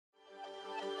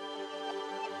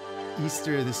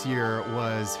Easter this year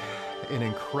was an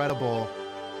incredible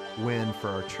win for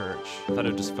our church. I thought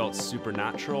it just felt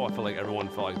supernatural. I felt like everyone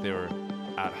felt like they were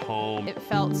at home. It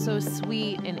felt so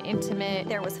sweet and intimate.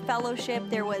 There was fellowship,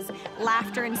 there was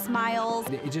laughter and smiles.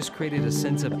 It just created a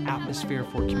sense of atmosphere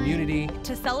for community.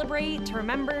 To celebrate, to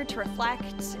remember, to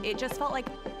reflect, it just felt like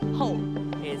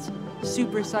home. It's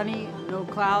super sunny, no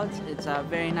clouds. It's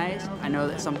very nice. I know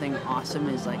that something awesome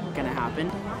is gonna happen.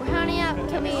 We're handing out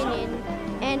communion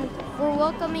and we're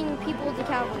welcoming people to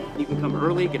Calvary. You can come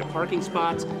early, get a parking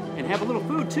spot, and have a little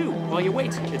food too while you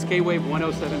wait. It's K-Wave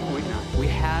 107.9. We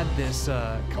had this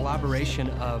collaboration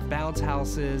of bounce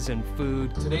houses and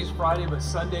food. Today's Friday, but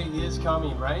Sunday is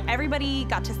coming, right? Everybody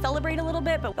got to celebrate a little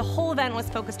bit, but the whole event was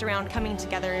focused around coming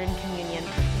together in communion.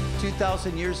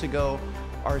 2,000 years ago,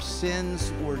 our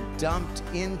sins were dumped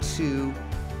into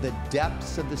the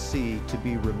depths of the sea to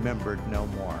be remembered no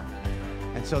more.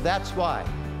 And so that's why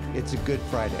it's a Good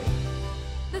Friday.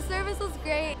 The service was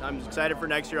great. I'm excited for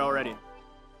next year already.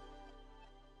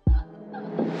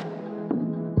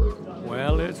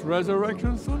 Well, it's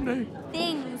Resurrection Sunday.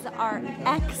 Things are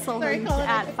excellent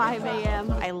at 5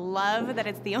 a.m. I love that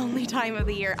it's the only time of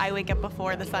the year I wake up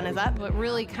before the sun is up. What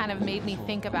really kind of made me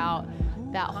think about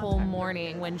that whole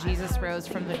morning when Jesus rose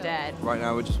from the dead. Right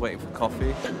now we're just waiting for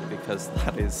coffee because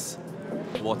that is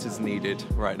what is needed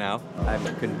right now. I'm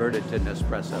converted to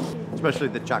Nespresso, especially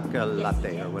the chocolate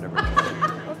latte or whatever.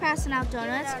 We're passing out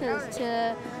donuts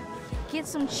to get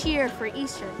some cheer for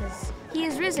Easter because he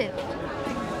is risen.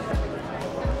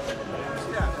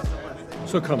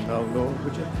 So come now, Lord,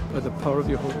 would you, by the power of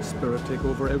your Holy Spirit, take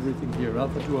over everything here,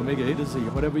 Alpha to Omega, A to Z,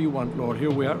 whatever you want, Lord.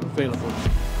 Here we are, available.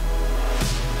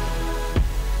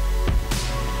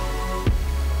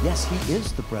 Yes, he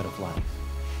is the bread of life.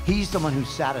 He's the one who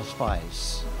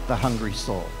satisfies the hungry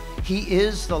soul. He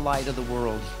is the light of the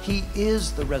world. He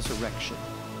is the resurrection.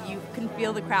 You can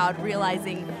feel the crowd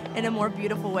realizing in a more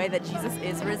beautiful way that Jesus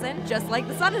is risen, just like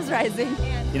the sun is rising.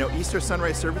 You know, Easter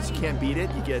sunrise service, you can't beat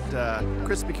it. You get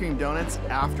Krispy Kreme donuts,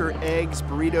 after eggs,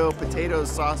 burrito,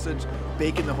 potatoes, sausage,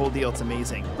 bacon, the whole deal. It's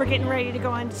amazing. We're getting ready to go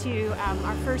on to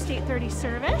our first 8:30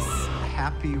 service.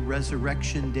 Happy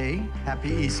Resurrection Day. Happy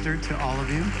Easter to all of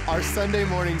you. Our Sunday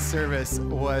morning service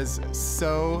was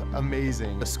so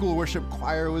amazing. The school worship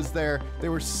choir was there. They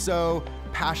were so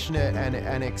passionate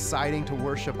and exciting to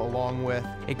worship along with.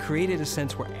 It created a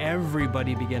sense where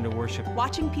everybody began to worship.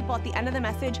 Watching people at the end of the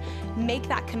message make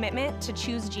that commitment to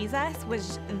choose Jesus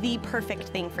was the perfect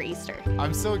thing for Easter.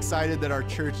 I'm so excited that our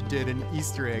church did an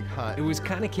Easter egg hunt. It was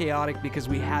kind of chaotic because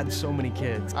we had so many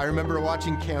kids. I remember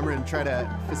watching Cameron try to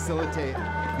facilitate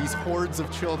these hordes of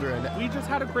children. We just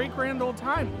had a great grand old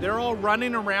time. They're all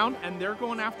running around and they're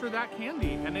going after that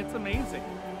candy, and it's amazing.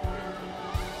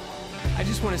 I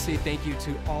just want to say thank you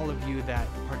to all of you that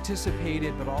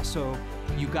participated, but also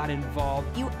you got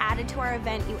involved. You added to our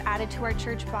event, you added to our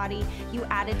church body, you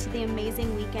added to the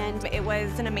amazing weekend. It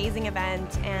was an amazing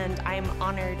event, and I'm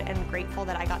honored and grateful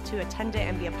that I got to attend it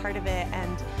and be a part of it,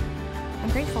 and I'm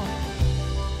grateful.